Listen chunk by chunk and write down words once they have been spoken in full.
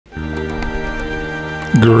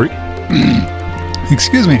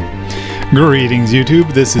Excuse me. Greetings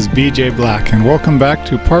YouTube, this is BJ Black and welcome back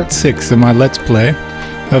to part 6 of my Let's Play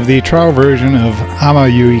of the trial version of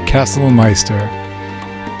Amayui Castle Meister.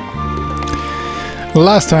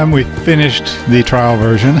 Last time we finished the trial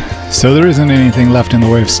version, so there isn't anything left in the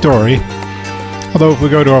way of story. Although if we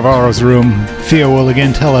go to Alvaro's room, Fia will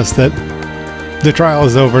again tell us that the trial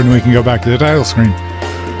is over and we can go back to the title screen.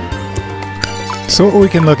 So what we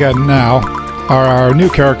can look at now are our new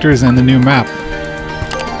characters and the new map.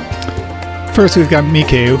 First we've got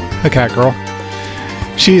Mikeu, a cat girl.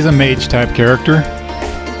 She's a mage type character.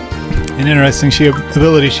 An interesting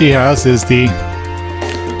ability she has is the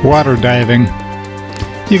water diving.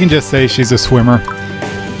 You can just say she's a swimmer.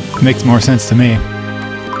 Makes more sense to me.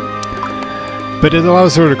 But it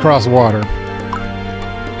allows her to cross water.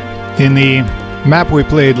 In the map we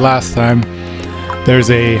played last time, there's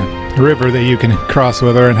a river that you can cross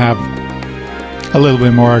with her and have a little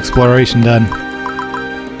bit more exploration done.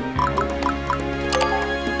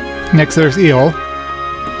 Next there's Eel.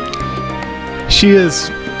 She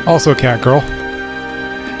is also a cat girl,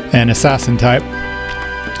 an assassin type.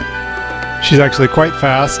 She's actually quite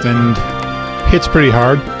fast and hits pretty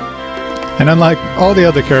hard. And unlike all the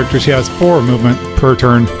other characters, she has 4 movement per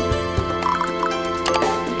turn.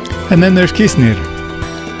 And then there's Kisnir.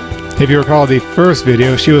 If you recall the first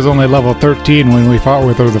video, she was only level 13 when we fought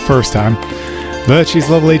with her the first time. But she's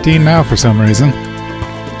level 18 now for some reason.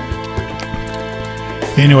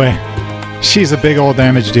 Anyway, she's a big old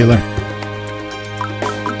damage dealer.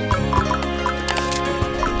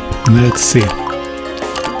 Let's see.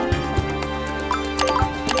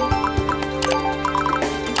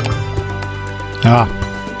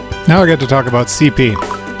 Now I get to talk about CP.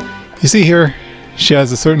 You see here, she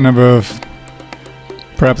has a certain number of,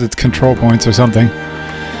 perhaps it's control points or something,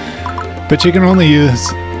 but she can only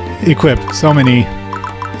equip so many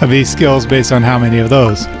of these skills based on how many of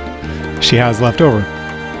those she has left over.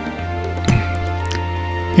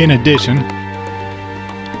 In addition,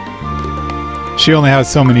 she only has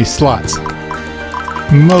so many slots.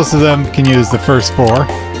 Most of them can use the first 4,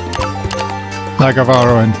 like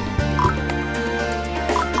Alvaro and...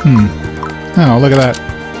 Oh, look at that.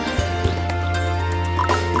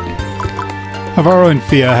 Alvaro and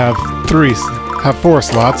Fia have 4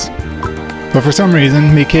 slots, but for some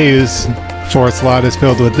reason Mikeu's 4th slot is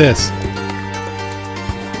filled with this.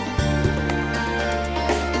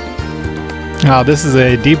 This is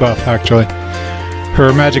a debuff actually.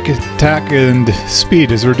 Her magic attack and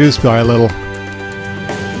speed is reduced by a little.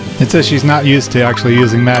 It says she's not used to actually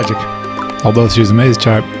using magic, although she's a mage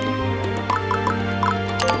type.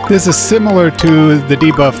 This is similar to the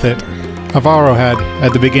debuff that Alvaro had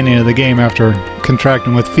at the beginning of the game after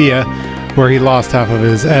contracting with Fia, where he lost half of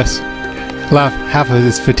his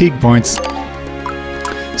fatigue points.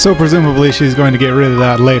 So presumably she's going to get rid of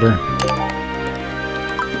that later.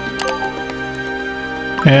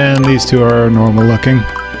 And these two are normal looking.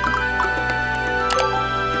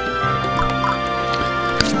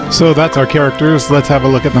 So that's our characters. Let's have a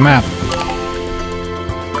look at the map.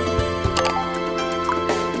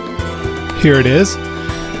 Here it is.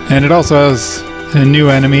 And it also has a new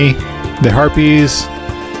enemy, the Harpies.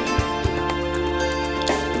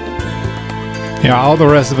 Yeah, all the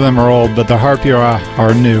rest of them are old, but the Harpy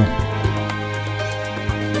are new.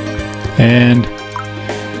 And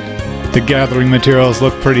the gathering materials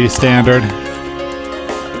look pretty standard.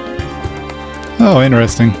 Oh,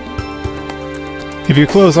 interesting. If you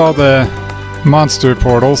close all the monster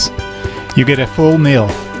portals, you get a full meal.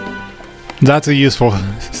 That's a useful...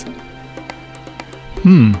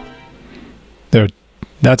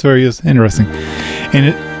 That's very interesting.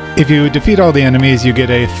 And if you defeat all the enemies, you get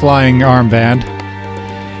a flying armband.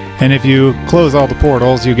 And if you close all the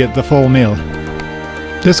portals, you get the full meal.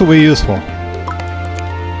 This will be useful.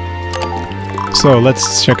 So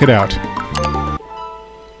let's check it out.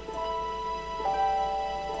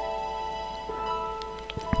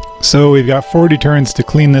 So we've got 40 turns to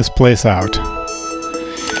clean this place out.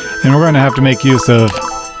 And we're going to have to make use of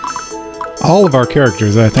all of our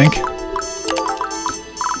characters, I think.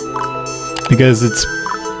 Because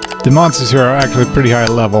the monsters here are actually pretty high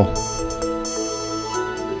level.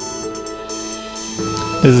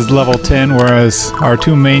 This is level 10, whereas our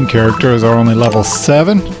 2 main characters are only level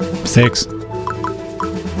 6.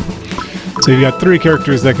 So you've got 3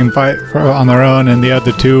 characters that can fight on their own, and the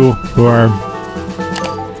other 2 who are...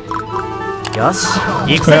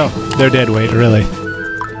 Well, they're dead weight, really.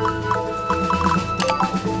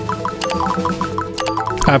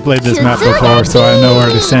 I've played this map before, so I know where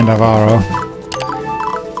to send Alvaro.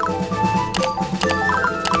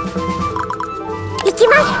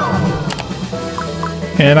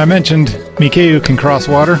 And I mentioned Mikeu can cross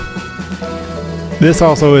water. This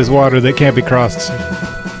also is water that can't be crossed,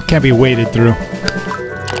 can't be waded through.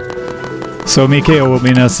 So Mikeu will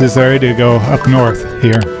be necessary to go up north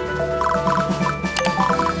here.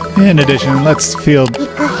 In addition, let's field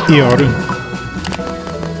Ioru,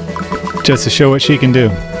 just to show what she can do.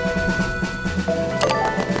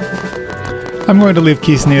 I'm going to leave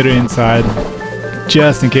Kisneru inside,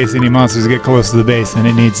 just in case any monsters get close to the base and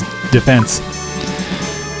it needs defense.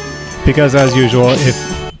 Because as usual,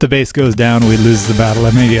 if the base goes down, we lose the battle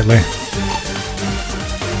immediately.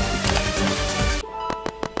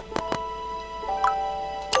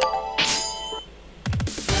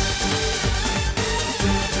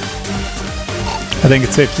 I think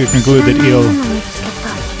it's safe to conclude that Eel...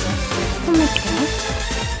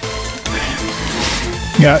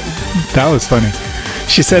 Yeah, that was funny.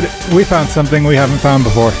 She said, "We found something we haven't found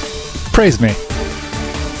before. Praise me."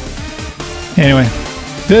 Anyway,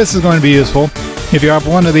 this is going to be useful. If you have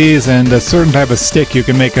one of these and a certain type of stick, you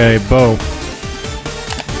can make a bow.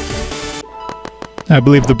 I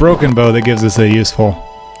believe the broken bow that gives us a useful.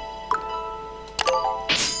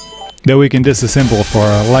 That we can disassemble for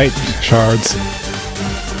light shards.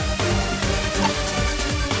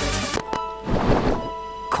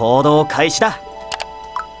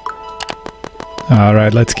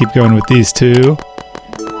 Alright, let's keep going with these two.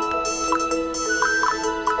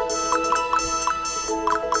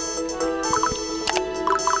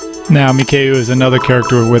 Now, Mikeu is another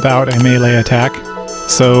character without a melee attack,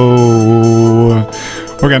 so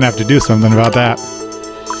we're gonna have to do something about that.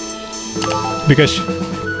 Because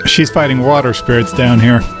she's fighting water spirits down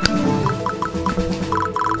here.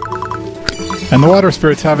 And the water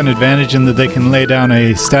spirits have an advantage in that they can lay down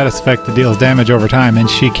a status effect that deals damage over time, and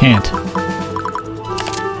she can't.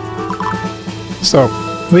 So,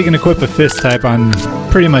 we can equip a fist type on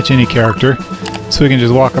pretty much any character, so we can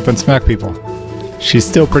just walk up and smack people. She's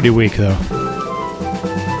still pretty weak, though.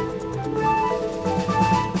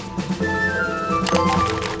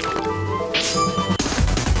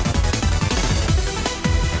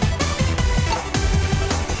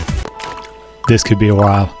 This could be a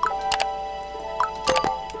while.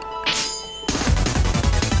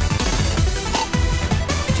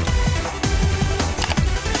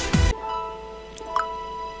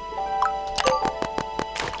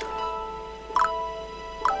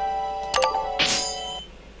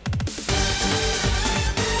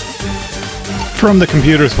 From the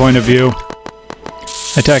computer's point of view,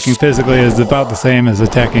 attacking physically is about the same as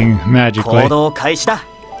attacking magically.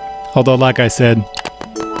 Although, like I said,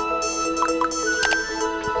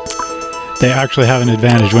 they actually have an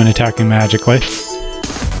advantage when attacking magically.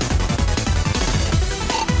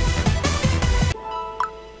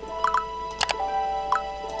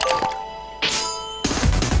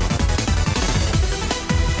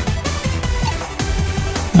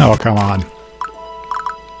 Oh, come on.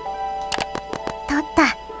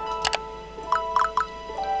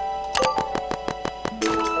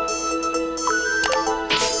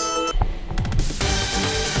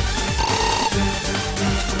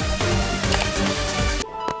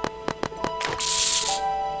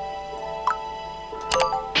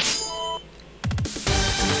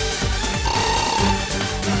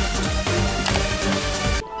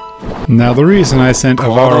 Now the reason I sent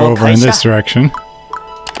Avaro over in this direction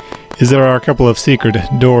is there are a couple of secret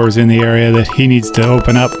doors in the area that he needs to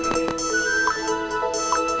open up.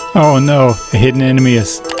 Oh no, a hidden enemy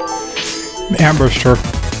has ambushed her.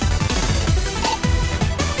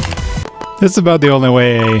 This is about the only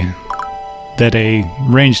way that a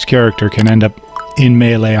ranged character can end up in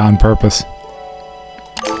melee on purpose.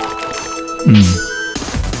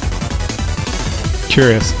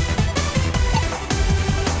 Curious.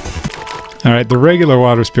 Alright, the regular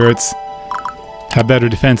water spirits have better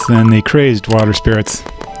defense than the crazed water spirits.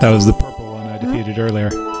 That was the purple one I defeated earlier.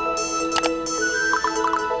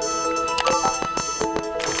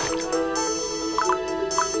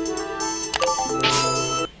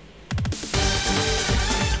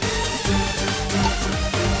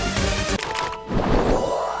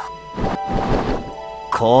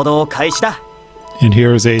 And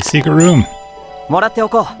here is a secret room.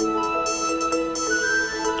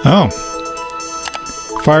 Oh.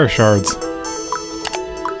 Fire shards.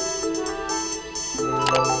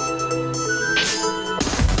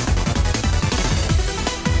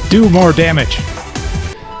 Do more damage.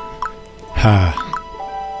 Ha.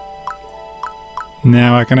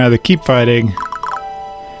 Now I can either keep fighting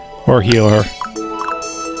or heal her.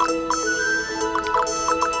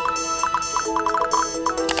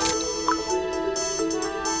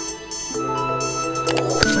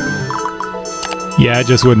 Yeah, it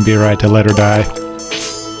just wouldn't be right to let her die.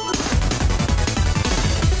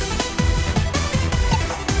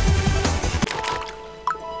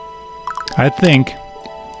 I think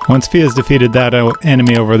once Fia's defeated that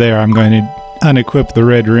enemy over there, I'm going to unequip the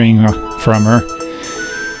red ring from her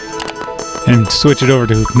and switch it over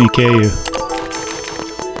to Mikayu.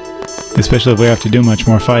 Especially if we have to do much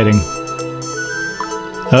more fighting.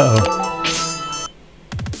 Uh-oh.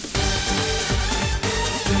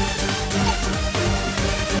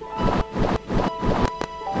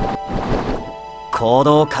 行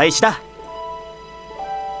動開始だ。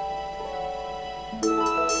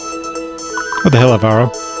 What the hell,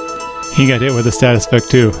 Alvaro? He got hit with a status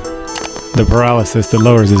effect too. The paralysis that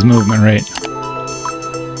lowers his movement rate.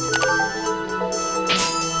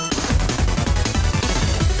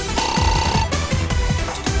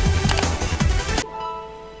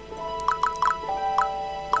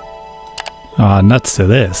 Aw, nuts to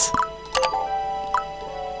this.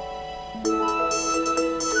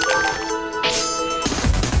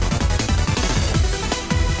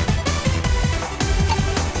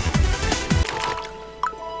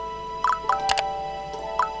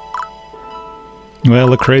 Well,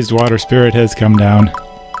 the crazed water spirit has come down.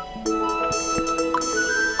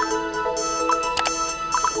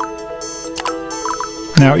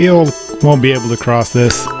 Now, Eel won't be able to cross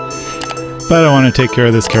this, but I want to take care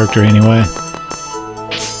of this character anyway.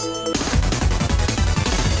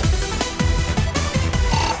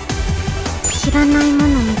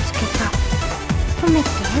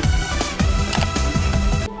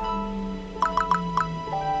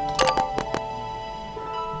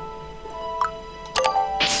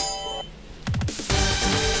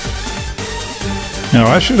 No,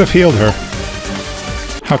 I should have healed her.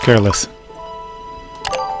 How careless.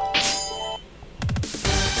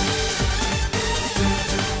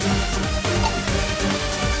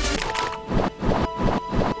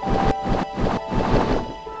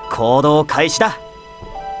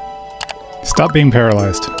 Stop being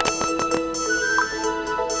paralyzed.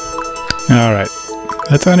 Alright.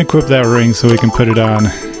 Let's unequip that ring so we can put it on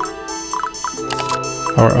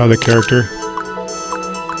our other character.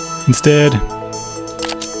 Instead...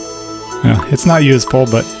 it's not useful,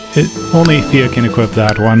 but only Fia can equip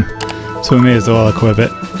that one, so we may as well equip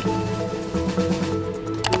it.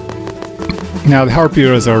 Now, the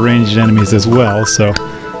Harpios are ranged enemies as well, so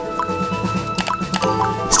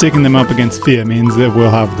sticking them up against Fia means that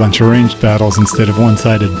we'll have a bunch of ranged battles instead of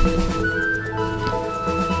one-sided.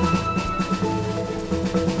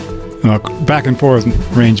 Well, back and forth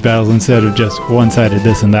ranged battles instead of just one-sided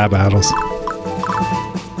this and that battles.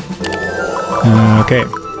 Okay.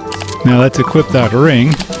 Now let's equip that ring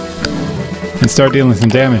and start dealing some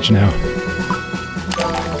damage now.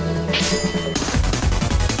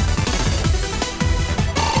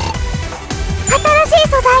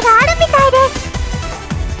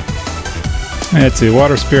 Let's see,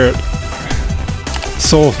 Water Spirit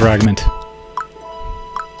Soul Fragment.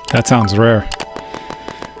 That sounds rare.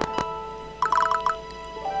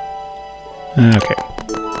 Okay.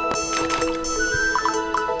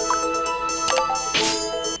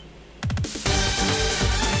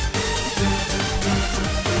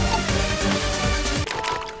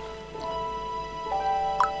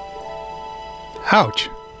 Ouch!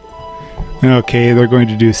 Okay, they're going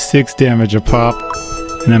to do 6 damage a pop,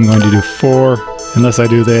 and I'm going to do 4, unless I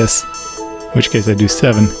do this, in which case I do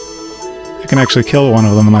 7. I can actually kill one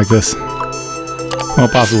of them like this. Well,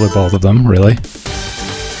 possibly both of them, really.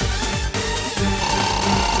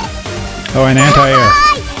 Oh, and anti-air.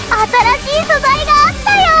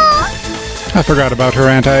 I forgot about her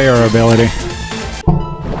anti-air ability.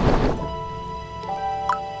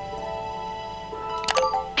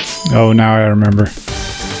 Oh, now I remember.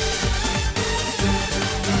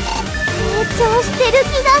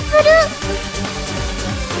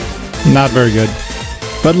 Not very good.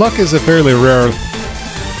 But luck is a fairly rare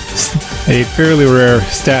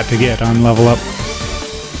stat to get on level up.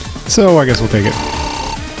 So I guess we'll take it.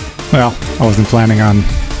 Well, I wasn't planning on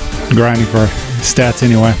grinding for stats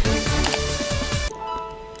anyway.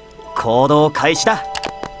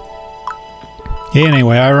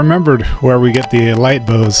 Anyway, I remembered where we get the light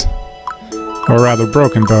bows. Or rather,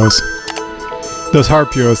 broken bows. Those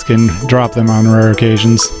Harpios can drop them on rare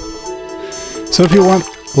occasions. So if you want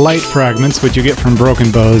light fragments, which you get from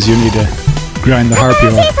broken bows, you need to grind the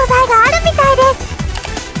Harpio.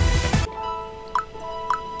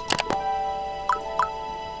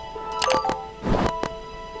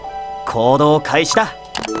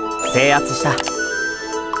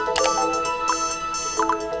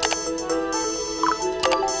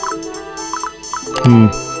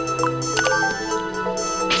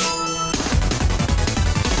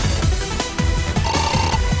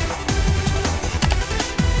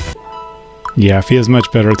 Yeah, Fia's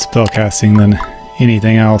much better at spellcasting than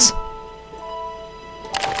anything else.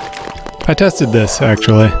 I tested this,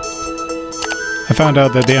 actually. I found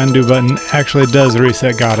out that the undo button actually does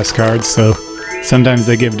reset goddess cards, so sometimes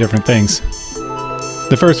they give different things.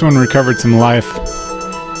 The first one recovered some life,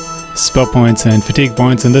 spell points, and fatigue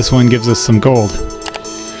points, and this one gives us some gold.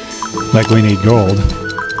 Like we need gold.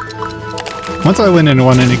 Once I went into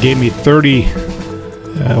one and it gave me 30...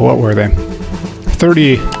 what were they?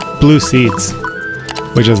 30 blue seeds,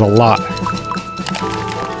 which is a lot.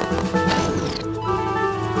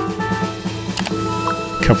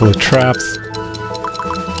 Couple of traps.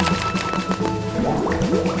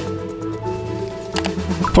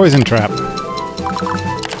 Poison trap.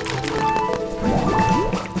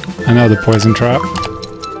 Another poison trap.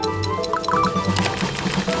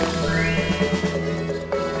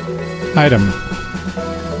 Item.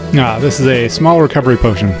 Ah, this is a small recovery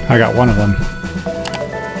potion. I got one of them.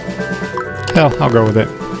 Hell, I'll go with it.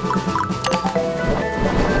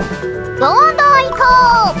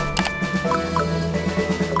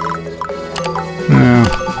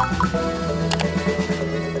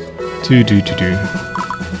 Do.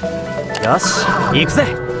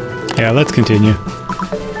 Yeah, let's continue.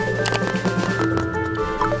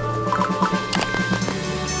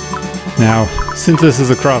 Now, since this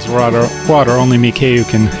is across water, only Mikeu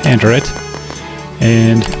can enter it,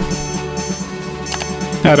 and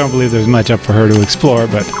I don't believe there's much up for her to explore,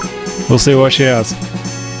 but we'll see what she has.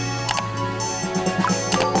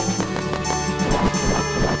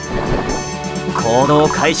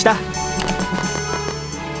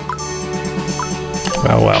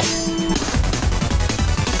 Well.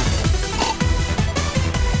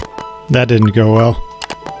 That didn't go well.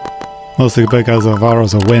 Mostly because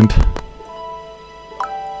Alvaro's a wimp.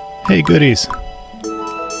 Hey, goodies.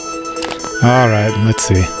 Alright, let's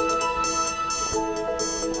see.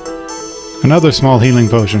 Another small healing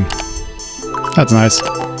potion. That's nice.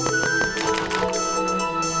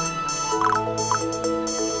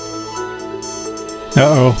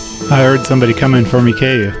 Uh-oh. I heard somebody coming for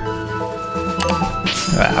Mikeu.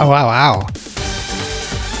 Ow.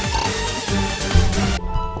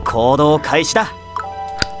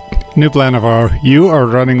 New plan, Alvaro. You are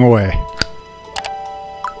running away.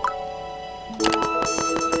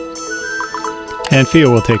 And Fio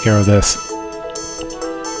will take care of this.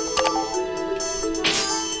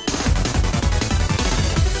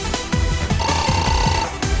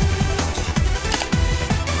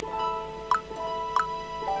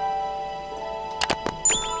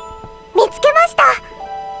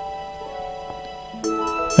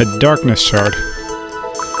 A darkness shard.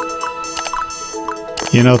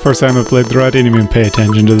 You know, the first time I played through, I didn't even pay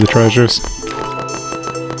attention to the treasures.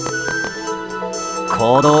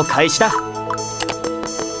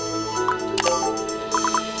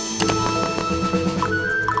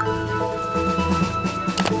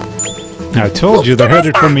 I told you they're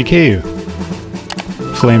headed for Mikeu.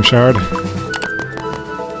 Flame shard.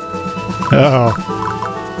 Uh-oh.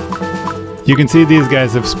 You can see these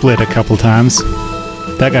guys have split a couple times.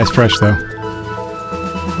 That guy's fresh, though.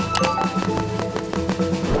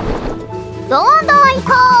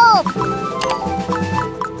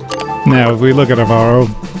 Now, if we look at Alvaro,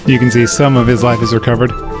 you can see some of his life is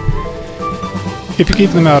recovered. If you keep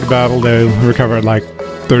them out of battle, they'll recover at like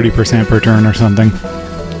 30% per turn or something.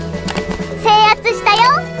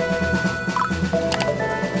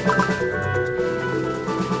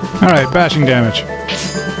 Alright, bashing damage.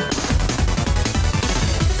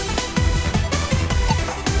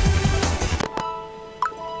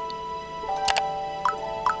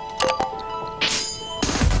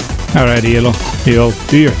 Alright, Elo,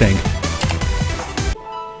 do your thing.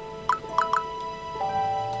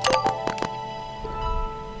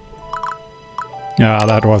 Ah,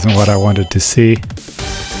 that wasn't what I wanted to see.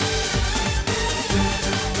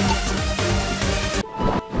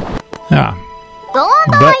 Ah.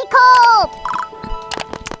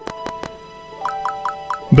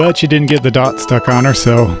 But she didn't get the dot stuck on her,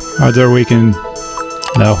 so odds are we can...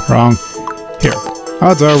 No, wrong. Here.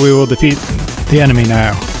 Odds are we will defeat the enemy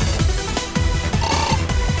now.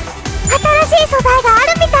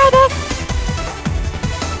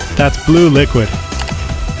 That's blue liquid.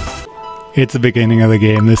 It's the beginning of the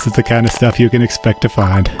game. This is the kind of stuff you can expect to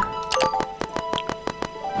find.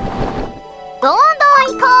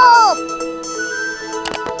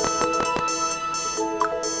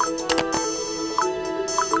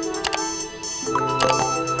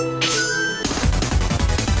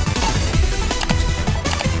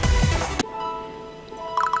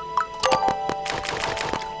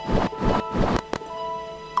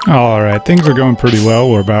 Alright, things are going pretty well.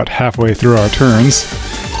 We're about halfway through our turns.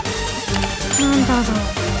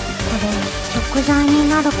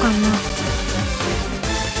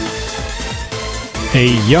 A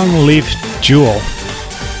young leaf jewel.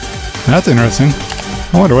 That's interesting.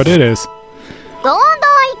 I wonder what it is.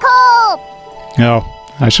 Oh,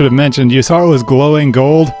 I should have mentioned, you saw it was glowing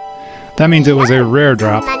gold? That means it was a rare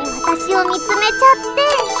drop.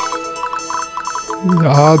 The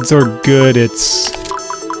odds are good it's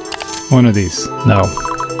one of these. No.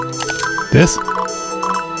 This?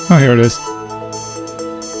 Oh, here it is.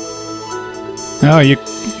 Oh, you...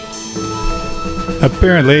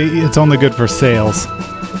 Apparently, it's only good for sales.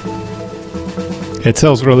 It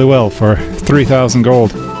sells really well for 3,000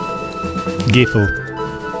 gold. Gifu.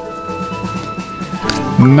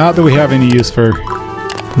 Not that we have any use for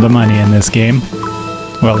the money in this game.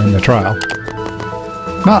 Well, in the trial.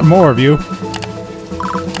 Not more of you.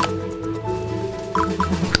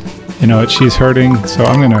 You know what, she's hurting, so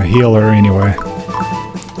I'm gonna heal her anyway.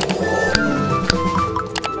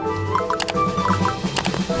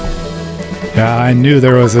 Yeah, I knew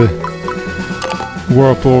there was a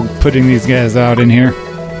whirlpool putting these guys out in here.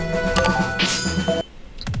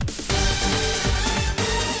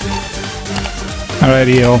 Alright,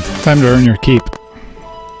 Eel, time to earn your keep.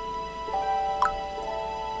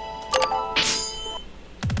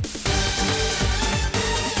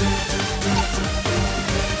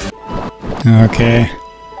 Okay.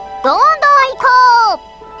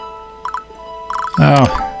 Oh,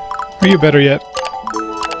 are you better yet?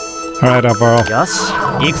 Alright, Alvaro.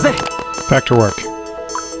 Back to work.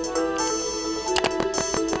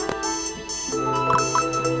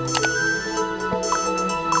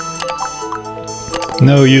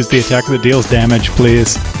 No, use the attack that deals damage,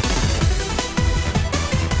 please.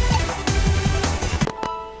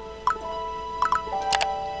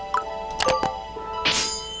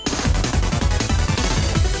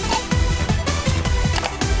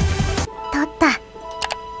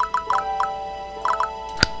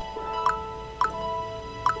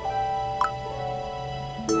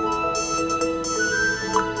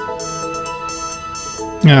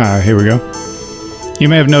 Ah, here we go. You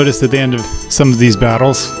may have noticed at the end of some of these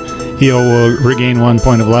battles, Io will regain 1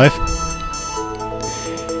 point of life.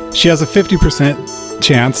 She has a 50%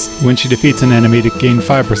 chance when she defeats an enemy to gain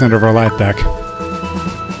 5% of her life back.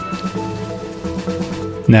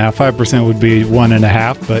 Now, 5% would be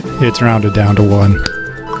 1.5, but it's rounded down to 1.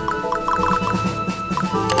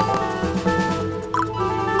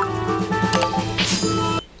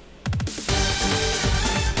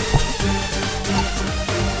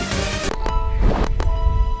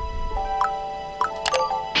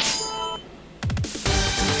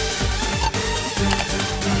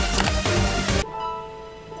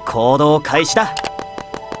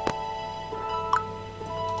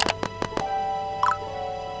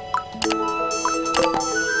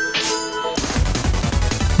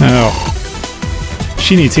 Oh.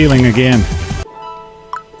 She needs healing again.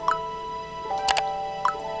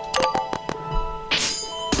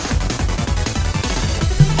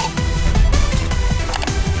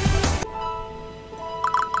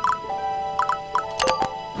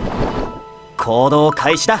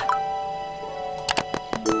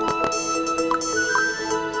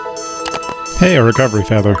 Hey, a recovery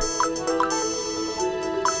feather.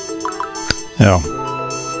 Oh.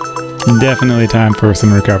 Definitely time for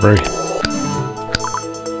some recovery.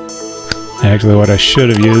 Actually, what I should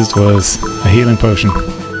have used was a healing potion.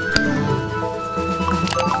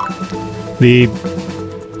 The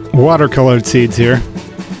watercolored seeds here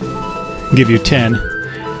give you 10.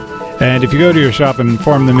 And if you go to your shop and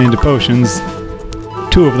form them into potions,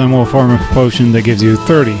 2 of them will form a potion that gives you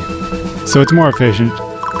 30. So it's more efficient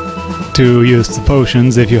to use the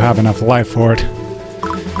potions if you have enough life for it.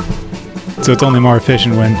 So it's only more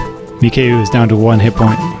efficient when Mikeu is down to 1 hit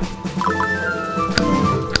point.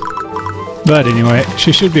 But anyway,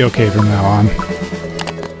 she should be okay from now on.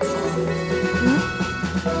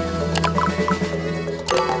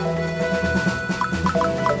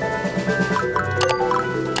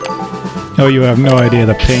 Oh, you have no idea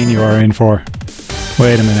the pain you are in for.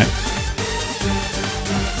 Wait a minute.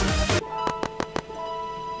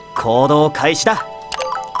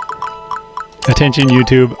 Attention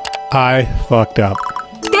YouTube, I fucked up.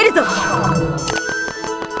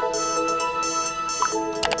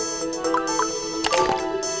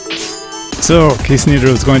 So, Kisnidra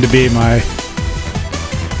is going to be my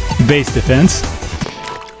base defense,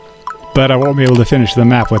 but I won't be able to finish the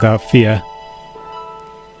map without Fia.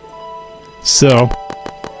 So,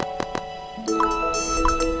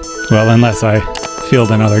 well, unless I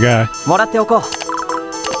field another guy.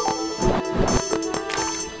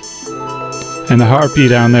 And the harpy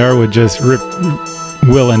down there would just rip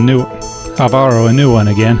Alvaro a new one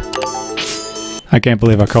again. I can't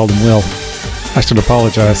believe I called him Will. I should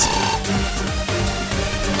apologize.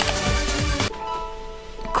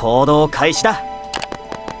 行動開始だ。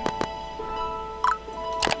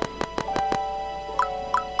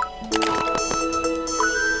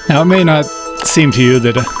Now, it may not seem to you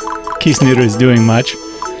that Kisnira is doing much,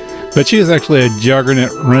 but she is actually a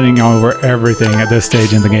juggernaut running over everything at this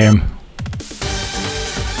stage in the game.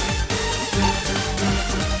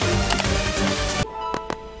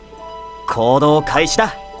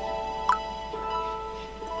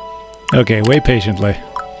 Okay, wait patiently.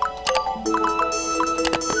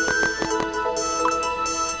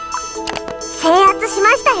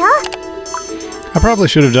 I probably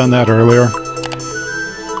should have done that earlier.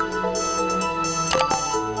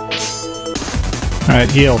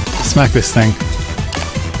 Alright, heal. Smack this thing.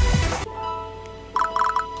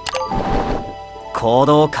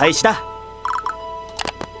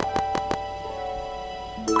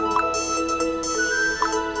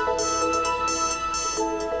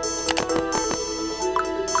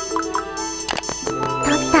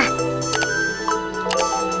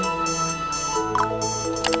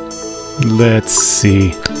 Let's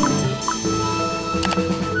see.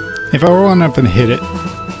 If I run up and hit it...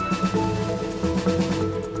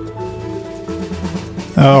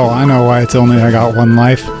 Oh, I know why it's only I got one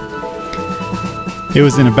life. It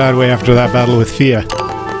was in a bad way after that battle with Fia,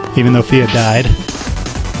 even though Fia died.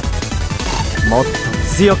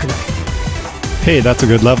 Hey, that's a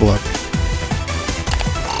good level up.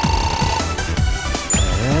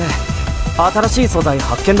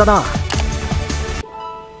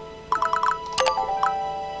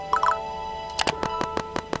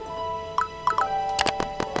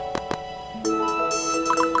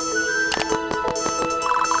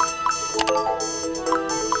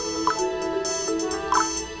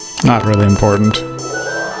 Not really important.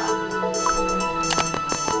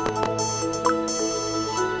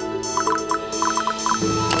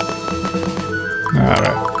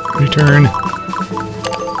 Alright, return.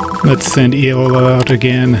 Let's send Eola out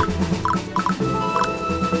again.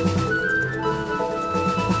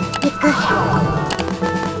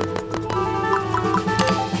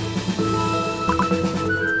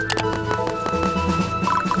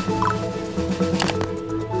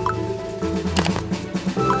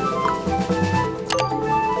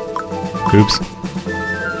 Oops.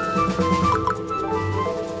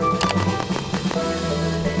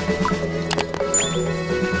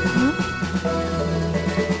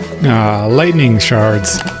 Lightning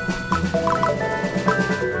shards.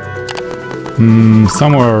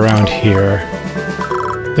 Somewhere around here.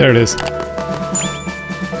 There it is.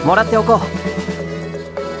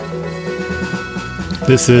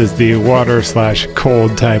 This is the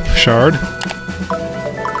water/cold type shard.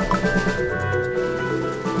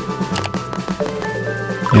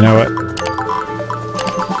 You know what?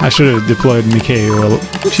 I should have deployed Mikhail a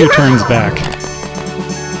few turns back.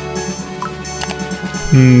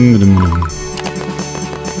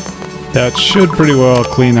 That should pretty well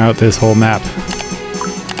clean out this whole map.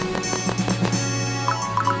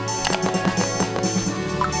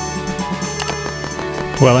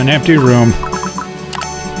 Well, an empty room.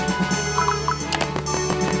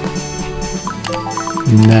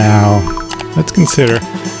 Now, let's consider.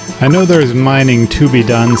 I know there's mining to be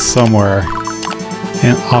done somewhere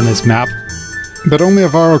on this map, but only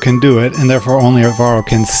Avaro can do it, and therefore only Avaro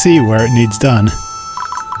can see where it needs done.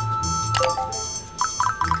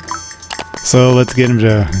 So let's get him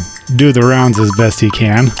to do the rounds as best he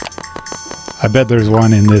can. I bet there's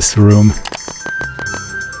one in this room.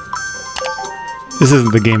 This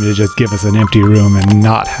isn't the game to just give us an empty room and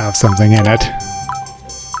not have something in it.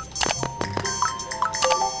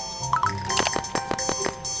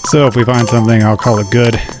 So if we find something, I'll call it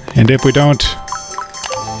good. And if we don't,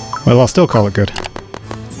 well, I'll still call it good.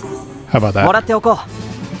 How about that?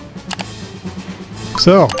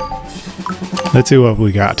 So, let's see what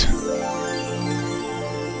we got.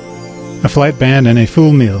 A flight band and a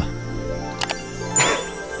full meal.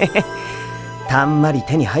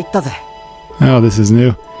 Oh, this is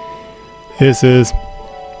new. This is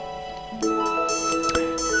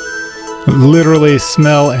literally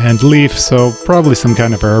smell and leaf, so probably some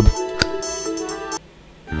kind of herb.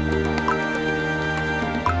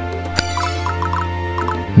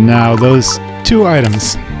 Now those two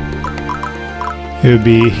items. It would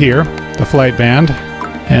be here, the flight band,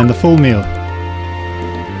 and the full meal.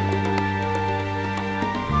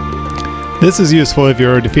 This is useful if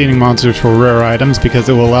you're defeating monsters for rare items because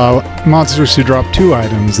it will allow monsters to drop 2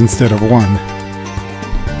 items instead of 1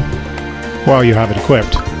 while you have it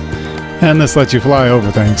equipped. And this lets you fly over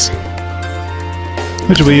things,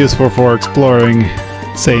 which will be useful for exploring,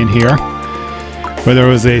 say in here, where there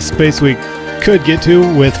was a space we could get to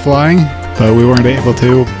with flying, but we weren't able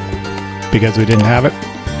to because we didn't have it.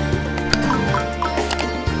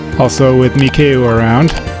 Also with Mikeu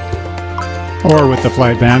around, or with the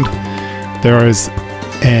flight band, there is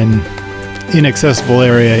an inaccessible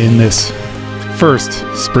area in this first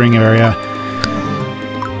spring area,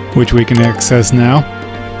 which we can access now.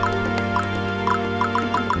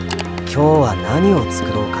 今日は何を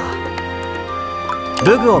作ろうか。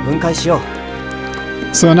武具を分解しよう。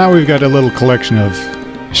 So now we've got a little collection of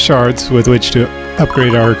shards with which to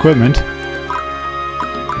upgrade our equipment.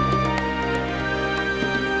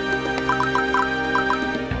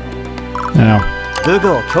 Now, 武具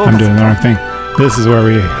を強 I'm 化す doing る the wrong thing. This is where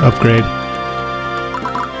we upgrade.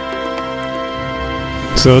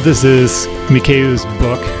 So this is Mikeu's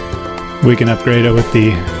book. We can upgrade it with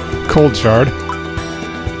the cold shard.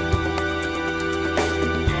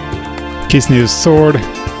 Kisneu's sword,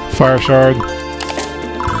 fire shard.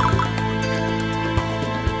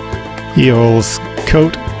 Eol's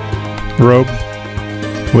coat, robe,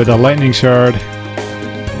 with a lightning shard.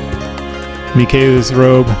 Mikeu's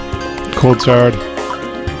robe, cold shard.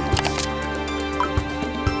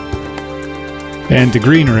 And the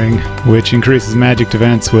green ring, which increases magic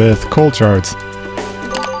defense with cold shards.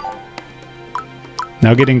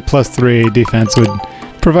 Now getting +3 defense would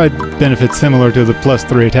provide benefits similar to the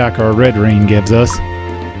 +3 attack our red ring gives us.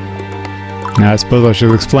 Now I suppose I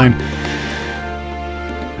should explain.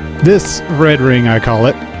 This red ring, I call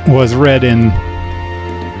it, was red in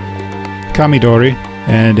Kamidori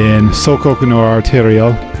and in Sokoku no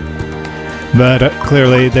Arterial, but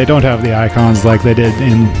clearly they don't have the icons like they did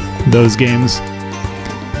in those games.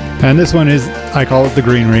 And this one is, I call it the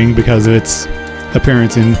green ring because of its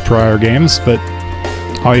appearance in prior games, but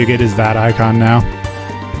all you get is that icon now.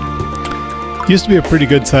 Used to be a pretty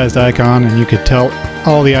good sized icon and you could tell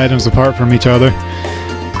all the items apart from each other,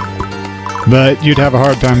 but you'd have a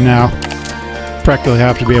hard time now. Practically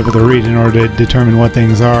have to be able to read in order to determine what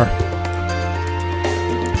things are.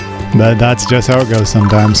 But that's just how it goes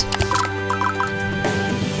sometimes.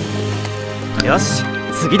 よし、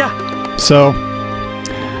次だ。 So,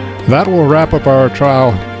 that will wrap up our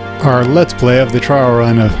let's play of the trial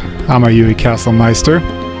run of Amayui Castle Meister.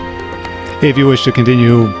 If you wish to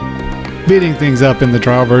continue beating things up in the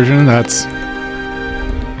trial version,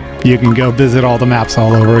 you can go visit all the maps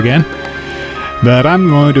all over again. But I'm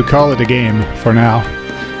going to call it a game for now.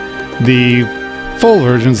 The full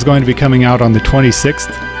version is going to be coming out on the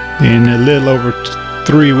 26th in a little over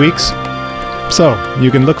 3 weeks. So,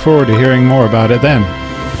 you can look forward to hearing more about it then.